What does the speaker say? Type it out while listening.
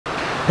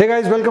Hey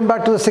guys, welcome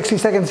back to the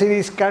 60-second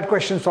series. CAT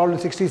question solved in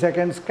 60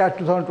 seconds. CAT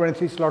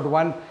 2023 slot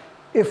 1.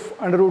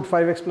 If under root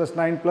 5x plus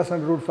 9 plus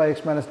under root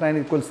 5x minus 9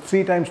 equals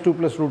 3 times 2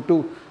 plus root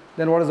 2,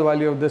 then what is the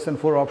value of this, and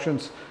 4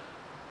 options.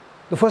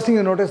 The first thing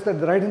you notice that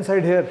the right hand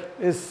side here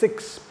is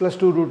 6 plus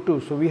 2 root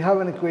 2. So we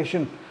have an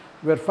equation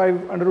where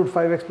 5 under root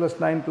 5x plus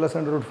 9 plus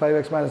under root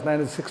 5x minus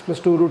 9 is 6 plus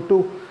 2 root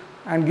 2.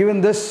 And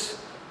given this,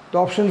 the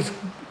options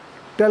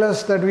tell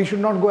us that we should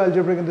not go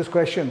algebraic in this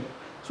question.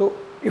 So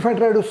if I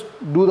try to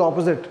do the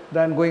opposite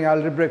than going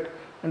algebraic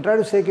and try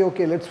to say,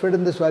 okay, let's fit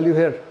in this value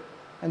here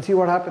and see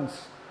what happens.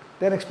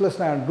 10x plus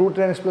 9, root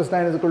 10x plus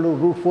 9 is equal to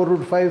root 4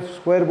 root 5,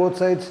 square both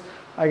sides.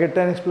 I get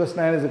 10x plus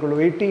 9 is equal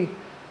to 80.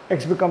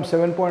 X becomes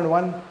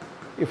 7.1.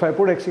 If I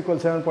put x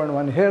equals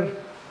 7.1 here,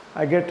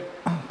 I get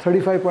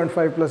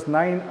 35.5 plus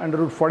 9 under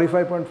root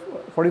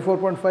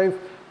 44.5.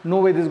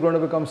 No way this is going to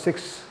become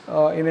 6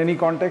 in any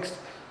context.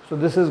 So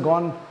this is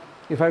gone.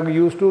 If I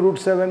use 2 root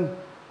 7,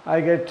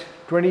 I get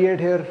 28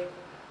 here.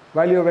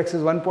 Value of x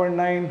is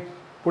 1.9.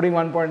 Putting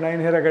 1.9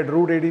 here, I get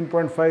root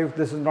 18.5.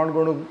 This is not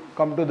going to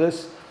come to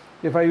this.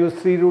 If I use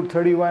 3 root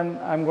 31,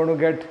 I'm going to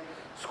get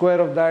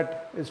square of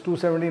that is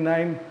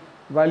 279.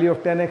 Value of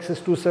 10x is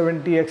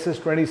 270, x is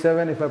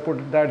 27. If I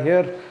put that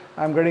here,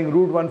 I'm getting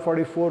root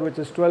 144, which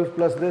is 12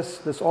 plus this.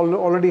 This is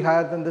already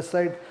higher than this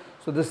side,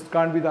 so this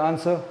can't be the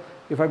answer.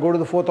 If I go to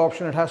the fourth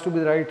option, it has to be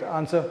the right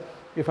answer.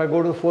 If I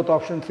go to the fourth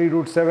option, 3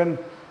 root 7,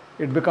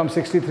 it becomes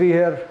 63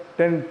 here.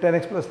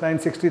 10x plus 9,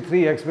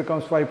 63, x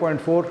becomes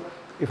 5.4.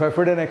 If I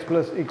fit in x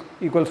plus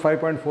equals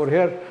 5.4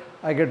 here,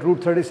 I get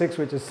root 36,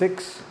 which is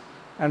 6,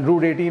 and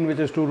root 18, which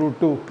is 2 root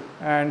 2,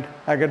 and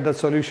I get the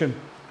solution.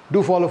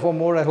 Do follow for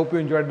more. I hope you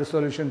enjoyed the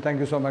solution. Thank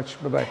you so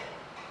much. Bye-bye.